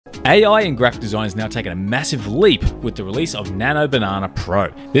AI in graphic design has now taken a massive leap with the release of Nano Banana Pro.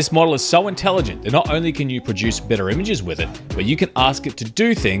 This model is so intelligent that not only can you produce better images with it, but you can ask it to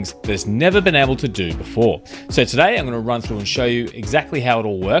do things that it's never been able to do before. So today I'm going to run through and show you exactly how it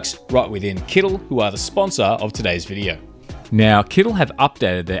all works right within Kittl, who are the sponsor of today's video. Now, Kittl have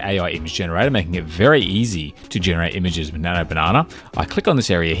updated their AI image generator, making it very easy to generate images with Nano Banana. I click on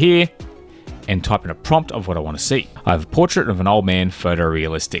this area here and type in a prompt of what I want to see. I have a portrait of an old man,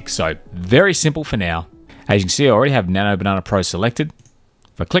 photorealistic. So very simple for now. As you can see, I already have Nano Banana Pro selected.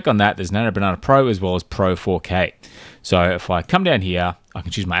 If I click on that, there's Nano Banana Pro as well as Pro 4K. So if I come down here, I can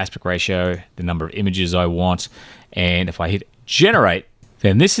choose my aspect ratio, the number of images I want, and if I hit generate,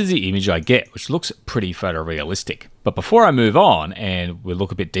 then this is the image I get, which looks pretty photorealistic. But before I move on and we'll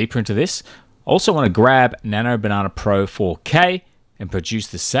look a bit deeper into this, I also want to grab Nano Banana Pro 4K and produce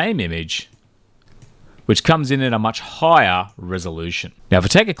the same image, which comes in at a much higher resolution. Now, if I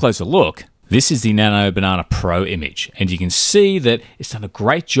take a closer look, this is the Nano Banana Pro image, and you can see that it's done a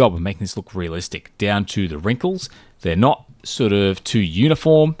great job of making this look realistic, down to the wrinkles. They're not sort of too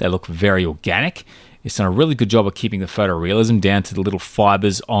uniform, they look very organic. It's done a really good job of keeping the photorealism down to the little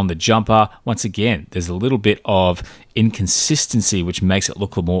fibers on the jumper. Once again, there's a little bit of inconsistency, which makes it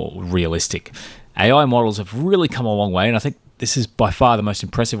look more realistic. AI models have really come a long way, and I think this is by far the most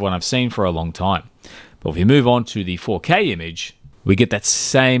impressive one I've seen for a long time. But if you move on to the 4K image, we get that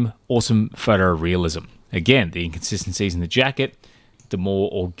same awesome photorealism. Again, the inconsistencies in the jacket, the more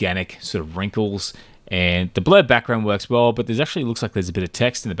organic sort of wrinkles, and the blurred background works well, but there's actually looks like there's a bit of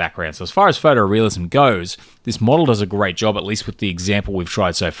text in the background. So as far as photorealism goes, this model does a great job, at least with the example we've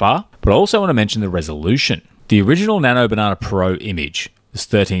tried so far. But I also want to mention the resolution. The original Nano Banana Pro image was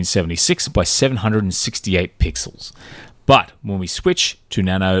 1376 by 768 pixels. But when we switch to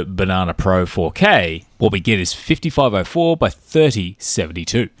Nano Banana Pro 4K, what we get is 5504 by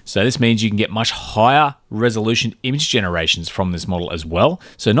 3072. So this means you can get much higher resolution image generations from this model as well.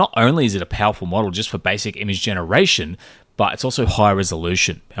 So not only is it a powerful model just for basic image generation, but it's also high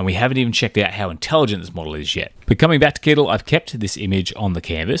resolution. And we haven't even checked out how intelligent this model is yet. But coming back to Kittl, I've kept this image on the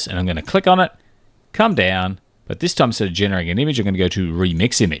canvas and I'm going to click on it, come down, but this time instead of generating an image, I'm going to go to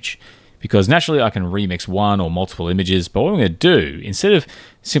remix image. Because naturally I can remix one or multiple images, but what I'm going to do, instead of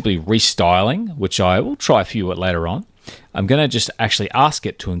simply restyling, which I will try a few later on, I'm going to just actually ask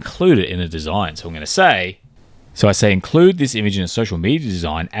it to include it in a design. So I'm going to say, I say include this image in a social media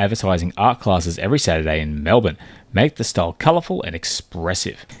design advertising art classes every Saturday in Melbourne. Make the style colorful and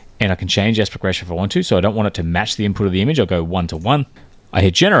expressive. And I can change aspect ratio if I want to, so I don't want it to match the input of the image. I'll go 1:1. I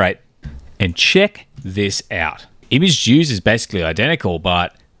hit generate and check this out. Image used is basically identical,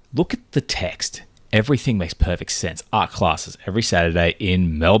 but look at the text. Everything makes perfect sense. Art classes every Saturday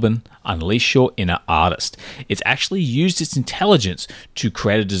in Melbourne. Unleash your inner artist. It's actually used its intelligence to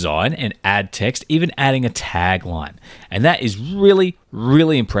create a design and add text, even adding a tagline. And that is really,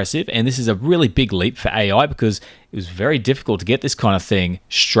 really impressive. And this is a really big leap for AI because it was very difficult to get this kind of thing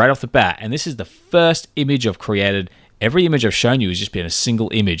straight off the bat. And this is the first image I've created. Every image I've shown you has just been a single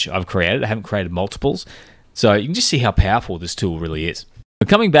image I've created. I haven't created multiples. So you can just see how powerful this tool really is. But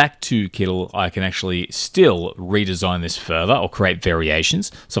coming back to Kittl, I can actually still redesign this further or create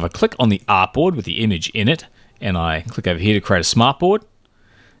variations. So if I click on the artboard with the image in it, and I click over here to create a smartboard,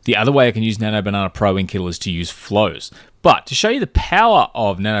 the other way I can use Nano Banana Pro in Kittl is to use flows. But to show you the power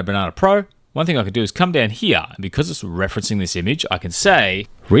of Nano Banana Pro, one thing I can do is come down here, and because it's referencing this image, I can say,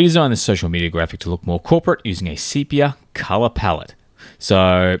 redesign this social media graphic to look more corporate using a sepia color palette.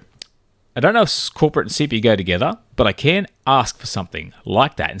 So I don't know if corporate and sepia go together, but I can ask for something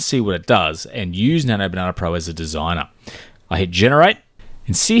like that and see what it does and use Nano Banana Pro as a designer. I hit generate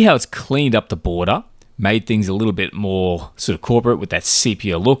and see how it's cleaned up the border, made things a little bit more sort of corporate with that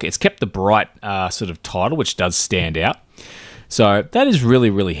sepia look. It's kept the bright sort of title, which does stand out. So that is really,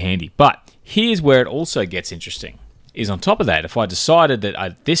 really handy. But here's where it also gets interesting, is on top of that, if I decided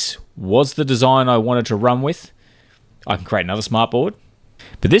that this was the design I wanted to run with, I can create another smartboard.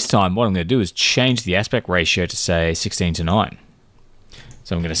 But this time, what I'm going to do is change the aspect ratio to, say, 16:9.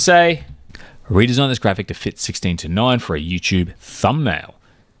 So I'm going to say, redesign this graphic to fit 16:9 for a YouTube thumbnail.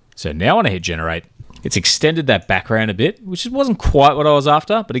 So now when I hit generate, it's extended that background a bit, which wasn't quite what I was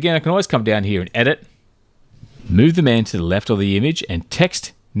after. But again, I can always come down here and edit, move the man to the left of the image, and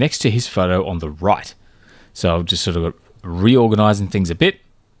text next to his photo on the right. So I'm just sort of reorganizing things a bit,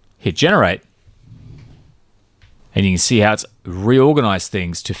 hit generate, and you can see how it's reorganized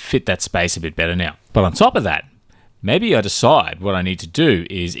things to fit that space a bit better now. But on top of that, maybe I decide what I need to do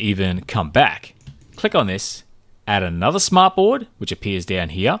is even come back, click on this, add another smartboard, which appears down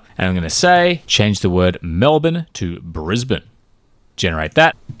here, and I'm going to say, change the word Melbourne to Brisbane. generate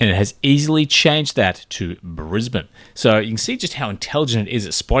that, and it has easily changed that to Brisbane. So you can see just how intelligent it is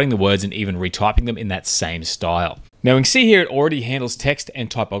at spotting the words and even retyping them in that same style. Now we can see here it already handles text and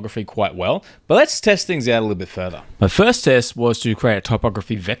typography quite well, but let's test things out a little bit further. My first test was to create a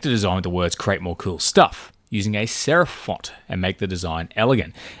typography vector design with the words "create more cool stuff" using a serif font and make the design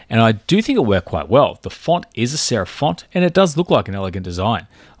elegant. And I do think it worked quite well. The font is a serif font and it does look like an elegant design.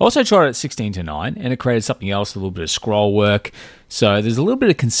 I also tried it at 16:9 and it created something else, a little bit of scroll work. So there's a little bit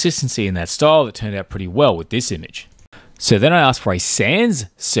of consistency in that style that turned out pretty well with this image. So then I asked for a sans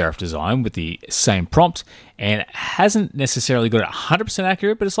serif design with the same prompt, and it hasn't necessarily got it 100%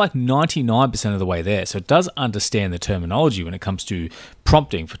 accurate, but it's like 99% of the way there. So it does understand the terminology when it comes to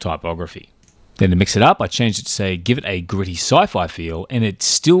prompting for typography. Then to mix it up, I changed it to say, give it a gritty sci-fi feel, and it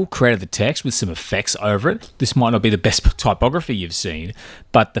still created the text with some effects over it. This might not be the best typography you've seen,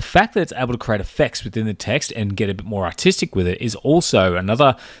 but the fact that it's able to create effects within the text and get a bit more artistic with it is also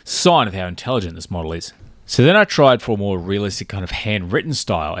another sign of how intelligent this model is. So then I tried for a more realistic kind of handwritten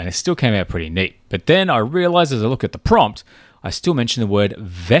style, and it still came out pretty neat. But then I realized as I look at the prompt, I still mentioned the word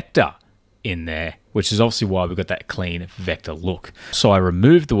vector in there, which is obviously why we got that clean vector look. So I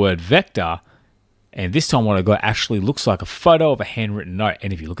removed the word vector, and this time what I got actually looks like a photo of a handwritten note.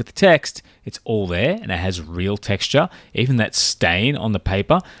 And if you look at the text, it's all there and it has real texture. Even that stain on the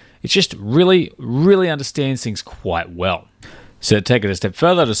paper, it just really, really understands things quite well. So to take it a step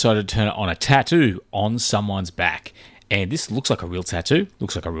further, I decided to turn it on a tattoo on someone's back. And this looks like a real tattoo,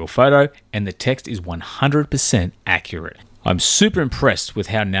 looks like a real photo, and the text is 100% accurate. I'm super impressed with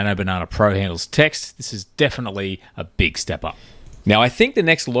how Nano Banana Pro handles text. This is definitely a big step up. Now, I think the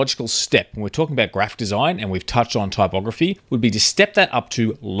next logical step when we're talking about graphic design and we've touched on typography would be to step that up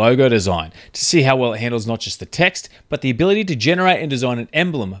to logo design to see how well it handles not just the text, but the ability to generate and design an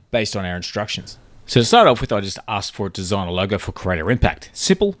emblem based on our instructions. So to start off with, I just asked for it to design a logo for Creator Impact.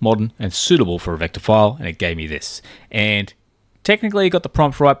 Simple, modern, and suitable for a vector file, and it gave me this. And technically it got the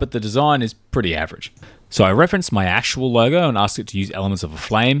prompt right, but the design is pretty average. So I referenced my actual logo and asked it to use elements of a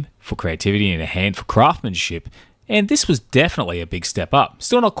flame for creativity and a hand for craftsmanship. And this was definitely a big step up.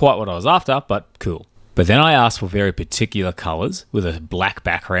 Still not quite what I was after, but cool. But then I asked for very particular colors with a black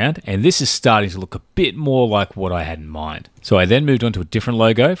background, and this is starting to look a bit more like what I had in mind. So I then moved on to a different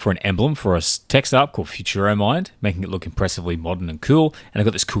logo for an emblem for a text app called Futuromind, making it look impressively modern and cool, and I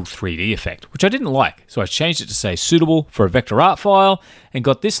got this cool 3D effect, which I didn't like. So I changed it to say suitable for a vector art file, and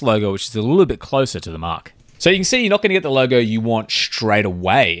got this logo, which is a little bit closer to the mark. So you can see you're not going to get the logo you want straight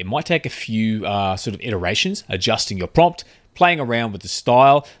away. It might take a few sort of iterations, adjusting your prompt, playing around with the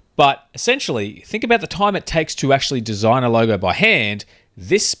style, but essentially think about the time it takes to actually design a logo by hand.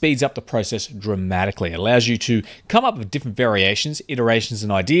 This speeds up the process dramatically. It allows you to come up with different variations, iterations,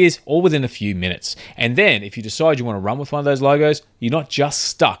 and ideas all within a few minutes. And then if you decide you want to run with one of those logos, you're not just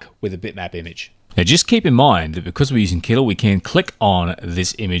stuck with a bitmap image. Now just keep in mind that because we're using Kittl, we can click on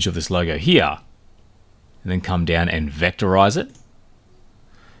this image of this logo here, and then come down and vectorize it.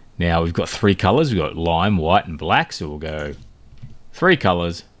 Now we've got three colors. We've got lime, white, and black. So we'll go three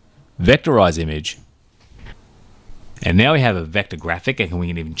colors, vectorize image. And now we have a vector graphic, and we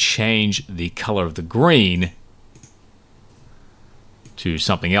can even change the color of the green to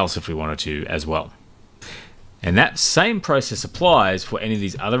something else if we wanted to as well. And that same process applies for any of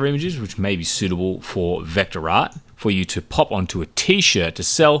these other images which may be suitable for vector art for you to pop onto a t-shirt to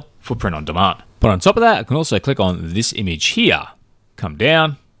sell for print on demand. But on top of that, I can also click on this image here, come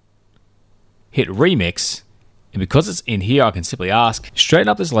down, hit remix, and because it's in here, I can simply ask, straighten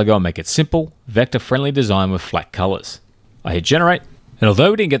up this logo and make it simple, vector-friendly design with flat colors. I hit generate, and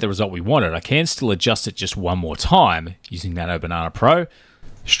although we didn't get the result we wanted, I can still adjust it just one more time using Nano Banana Pro.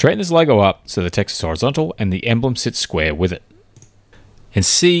 Straighten this logo up so the text is horizontal and the emblem sits square with it. And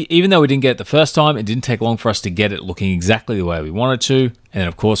see, even though we didn't get it the first time, it didn't take long for us to get it looking exactly the way we wanted to. And then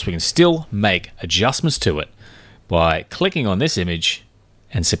of course we can still make adjustments to it by clicking on this image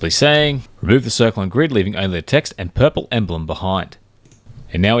and simply saying, remove the circle and grid, leaving only the text and purple emblem behind.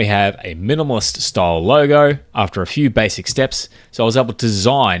 And now we have a minimalist style logo after a few basic steps. So I was able to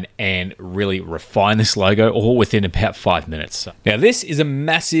design and really refine this logo all within about 5 minutes. Now this is a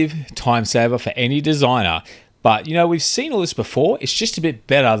massive time saver for any designer. But, you know, we've seen all this before. It's just a bit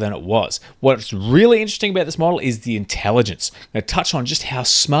better than it was. What's really interesting about this model is the intelligence. I'm going to touch on just how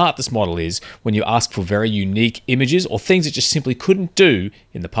smart this model is when you ask for very unique images or things it just simply couldn't do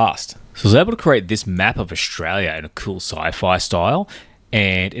in the past. So I was able to create this map of Australia in a cool sci-fi style,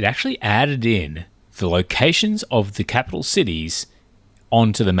 and it actually added in the locations of the capital cities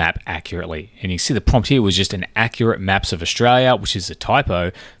onto the map accurately. And you can see the prompt here was just an accurate maps of Australia, which is a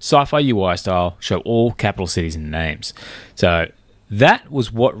typo, sci-fi UI style, show all capital cities and names. So That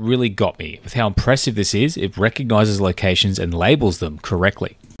was what really got me with how impressive this is. It recognizes locations and labels them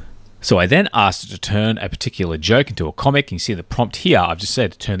correctly. So I then asked it to turn a particular joke into a comic. You can see the prompt here. I've just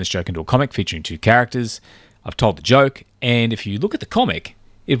said to turn this joke into a comic featuring 2 characters. I've told the joke, and if you look at the comic,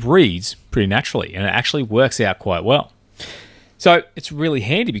 it reads pretty naturally, and it actually works out quite well. So it's really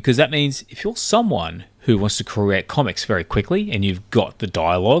handy because that means if you're someone who wants to create comics very quickly and you've got the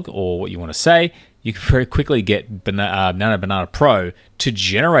dialogue or what you want to say, you can very quickly get Nano Banana Pro to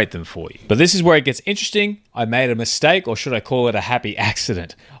generate them for you. But this is where it gets interesting. I made a mistake, or should I call it a happy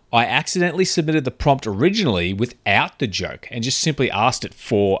accident? I accidentally submitted the prompt originally without the joke and just simply asked it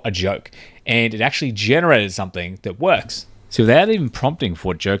for a joke. And it actually generated something that works. So without even prompting for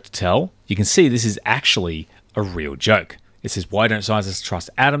what joke to tell, you can see this is actually a real joke. It says, why don't scientists trust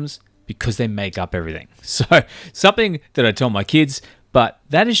atoms? Because they make up everything. So something that I tell my kids, but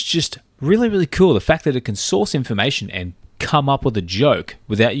that is just really, really cool. The fact that it can source information and come up with a joke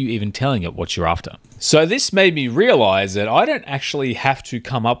without you even telling it what you're after. So this made me realize that I don't actually have to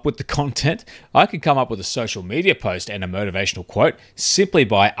come up with the content. I could come up with a social media post and a motivational quote simply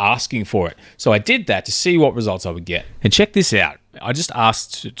by asking for it. So I did that to see what results I would get. And check this out. I just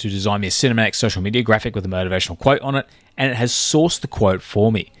asked to design me a cinematic social media graphic with a motivational quote on it, and it has sourced the quote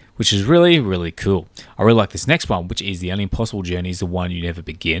for me, which is really, really cool. I really like this next one, which is the only impossible journey is the one you never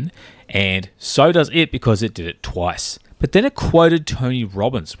begin. And so does it because it did it twice. But then it quoted Tony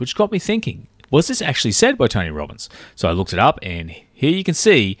Robbins, which got me thinking, was this actually said by Tony Robbins? So I looked it up, and here you can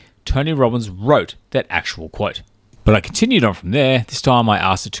see Tony Robbins wrote that actual quote. But I continued on from there. This time I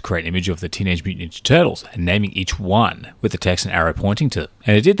asked it to create an image of the Teenage Mutant Ninja Turtles and naming each one with the text and arrow pointing to them.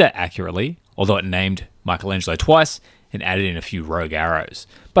 And it did that accurately, although it named Michelangelo twice and added in a few rogue arrows.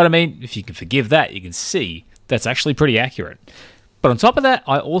 But I mean, if you can forgive that, you can see that's actually pretty accurate. But on top of that,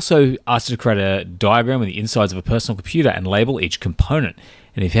 I also asked it to create a diagram of the insides of a personal computer and label each component.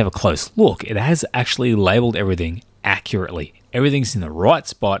 And if you have a close look, it has actually labeled everything accurately. Everything's in the right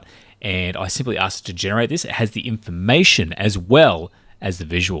spot, and I simply asked it to generate this. It has the information as well as the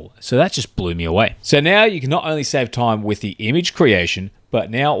visual. So that just blew me away. So now you can not only save time with the image creation, but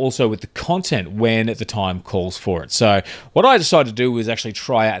now also with the content when the time calls for it. So what I decided to do was actually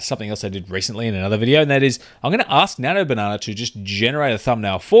try out something else I did recently in another video, and that is I'm going to ask Nano Banana to just generate a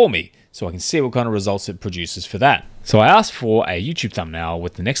thumbnail for me so I can see what kind of results it produces for that. So I asked for a YouTube thumbnail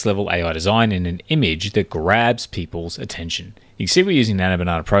with the next level AI design and an image that grabs people's attention. You can see we're using Nano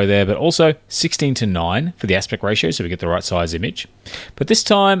Banana Pro there, but also 16:9 for the aspect ratio, so we get the right size image. But this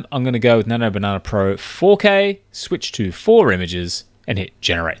time I'm going to go with Nano Banana Pro 4K, switch to 4 images, and hit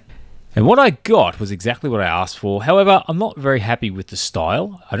generate. And what I got was exactly what I asked for. However, I'm not very happy with the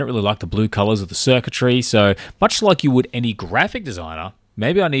style. I don't really like the blue colors of the circuitry. So much like you would any graphic designer,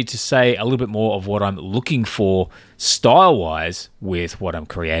 maybe I need to say a little bit more of what I'm looking for style-wise with what I'm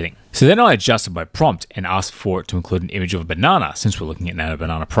creating. So then I adjusted my prompt and asked for it to include an image of a banana since we're looking at Nano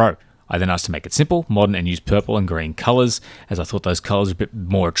Banana Pro. I then asked to make it simple, modern, and use purple and green colors, as I thought those colors were a bit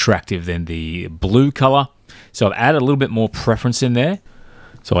more attractive than the blue color. So I've added a little bit more preference in there.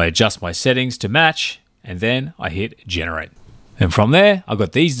 So I adjust my settings to match, and then I hit generate. And from there, I've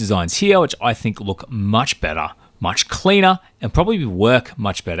got these designs here, which I think look much better, much cleaner, and probably work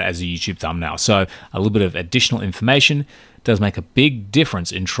much better as a YouTube thumbnail. So a little bit of additional information does make a big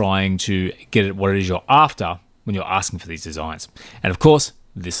difference in trying to get at what it is you're after when you're asking for these designs. And of course,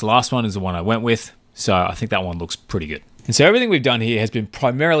 this last one is the one I went with, so I think that one looks pretty good. And so everything we've done here has been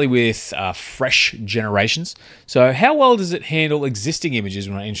primarily with fresh generations. So how well does it handle existing images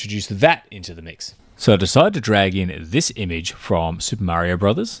when I introduce that into the mix? So I decided to drag in this image from Super Mario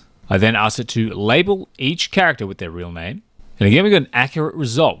Brothers. I then asked it to label each character with their real name. And again, we got an accurate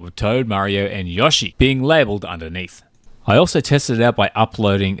result with Toad, Mario, and Yoshi being labeled underneath. I also tested it out by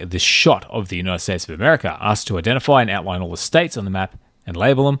uploading this shot of the United States of America, asked to identify and outline all the states on the map and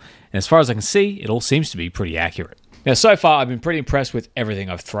label them. And as far as I can see, it all seems to be pretty accurate. Now, so far, I've been pretty impressed with everything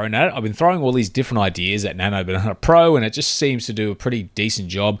I've thrown at it. I've been throwing all these different ideas at Nano Banana Pro, and it just seems to do a pretty decent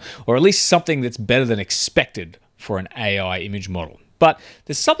job, or at least something that's better than expected for an AI image model. But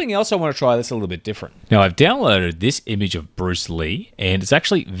there's something else I want to try that's a little bit different. Now, I've downloaded this image of Bruce Lee, and it's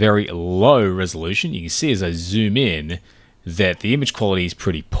actually very low resolution. You can see as I zoom in that the image quality is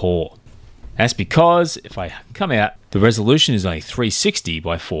pretty poor. That's because if I come out, the resolution is only 360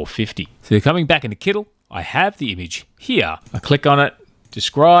 by 450. So coming back into Kittl, I have the image here. I click on it,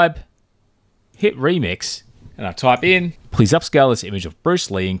 describe, hit remix, and I type in, please upscale this image of Bruce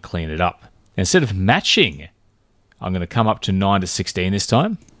Lee and clean it up. Instead of matching, I'm going to come up to 9:16 this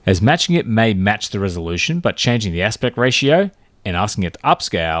time, as matching it may match the resolution, but changing the aspect ratio and asking it to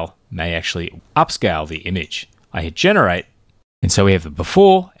upscale may actually upscale the image. I hit generate, And so we have the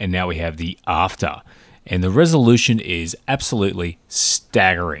before and now we have the after. And the resolution is absolutely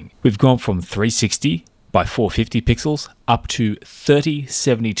staggering. We've gone from 360 by 450 pixels up to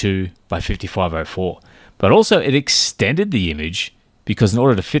 3072 by 5504. But also it extended the image because in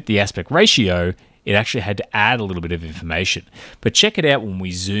order to fit the aspect ratio, it actually had to add a little bit of information. But check it out when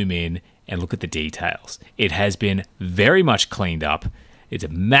we zoom in and look at the details. It has been very much cleaned up. It's a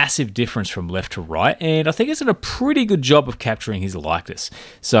massive difference from left to right, and I think it's done a pretty good job of capturing his likeness.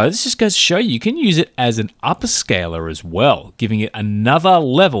 So this just goes to show you can use it as an upscaler as well, giving it another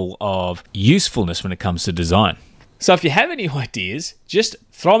level of usefulness when it comes to design. So if you have any ideas, just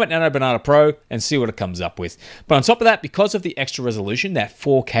throw them at Nano Banana Pro and see what it comes up with. But on top of that, because of the extra resolution, that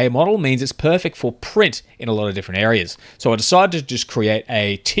 4K model means it's perfect for print in a lot of different areas. So I decided to just create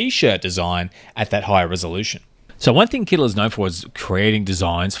a t-shirt design at that higher resolution. So one thing Kittl is known for is creating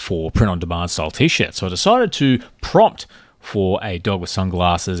designs for print-on-demand style t-shirts. So I decided to prompt for a dog with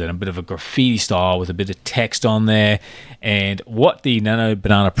sunglasses and a bit of a graffiti style with a bit of text on there. And what the Nano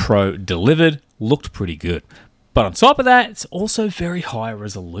Banana Pro delivered looked pretty good. But on top of that, it's also very high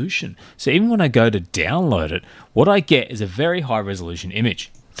resolution. So even when I go to download it, what I get is a very high resolution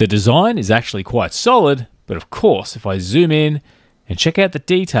image. The design is actually quite solid, but of course, if I zoom in and check out the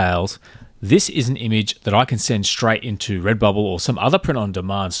details, this is an image that I can send straight into Redbubble or some other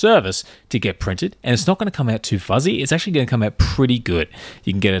print-on-demand service to get printed, and it's not going to come out too fuzzy. It's actually going to come out pretty good.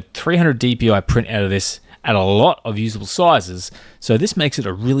 You can get a 300 dpi print out of this at a lot of usable sizes, so this makes it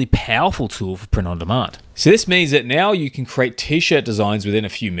a really powerful tool for print-on-demand. So this means that now you can create t-shirt designs within a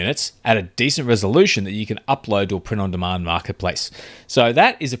few minutes at a decent resolution that you can upload to a print-on-demand marketplace. So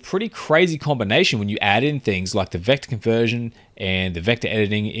that is a pretty crazy combination when you add in things like the vector conversion and the vector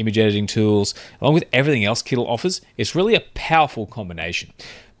editing, image editing tools, along with everything else Kittl offers. It's really a powerful combination.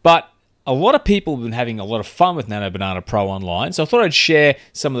 But a lot of people have been having a lot of fun with Nano Banana Pro online, so I thought I'd share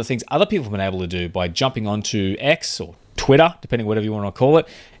some of the things other people have been able to do by jumping onto X or Twitter, depending on whatever you want to call it,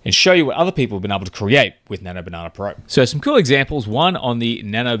 and show you what other people have been able to create with Nano Banana Pro. So some cool examples, one on the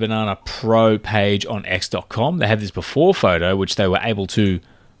Nano Banana Pro page on x.com. They have this before photo, which they were able to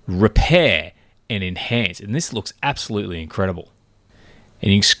repair and enhance, and this looks absolutely incredible.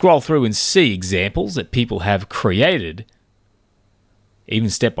 And you can scroll through and see examples that people have created,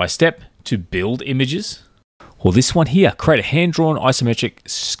 even step by step, to build images. Or this one here, create a hand-drawn isometric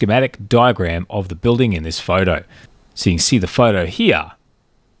schematic diagram of the building in this photo. So you can see the photo here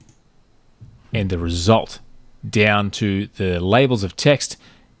and the result down to the labels of text.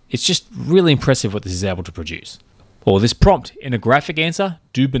 It's just really impressive what this is able to produce. Or this prompt, in a graphic answer,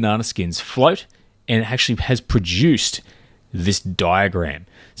 do banana skins float? And it actually has produced this diagram.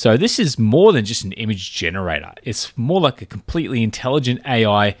 So this is more than just an image generator. It's more like a completely intelligent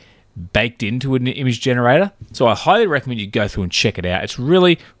AI baked into an image generator. So I highly recommend you go through and check it out. It's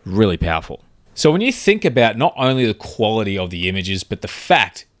really, really powerful. So when you think about not only the quality of the images, but the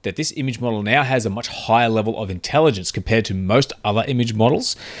fact that this image model now has a much higher level of intelligence compared to most other image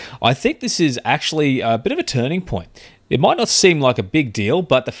models, I think this is actually a bit of a turning point. It might not seem like a big deal,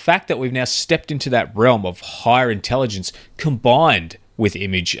 but the fact that we've now stepped into that realm of higher intelligence combined with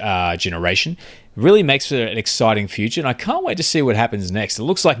image generation really makes for an exciting future, and I can't wait to see what happens next. It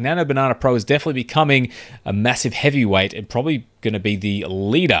looks like Nano Banana Pro is definitely becoming a massive heavyweight and probably going to be the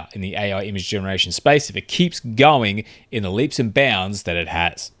leader in the AI image generation space if it keeps going in the leaps and bounds that it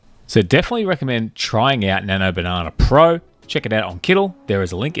has. So definitely recommend trying out Nano Banana Pro. Check it out on Kittl. There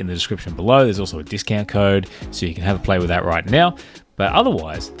is a link in the description below. There's also a discount code, so you can have a play with that right now. But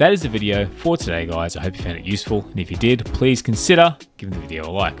otherwise, that is the video for today, guys. I hope you found it useful, and if you did, please consider giving the video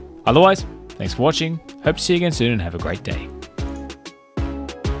a like. Otherwise, thanks for watching. Hope to see you again soon, and have a great day.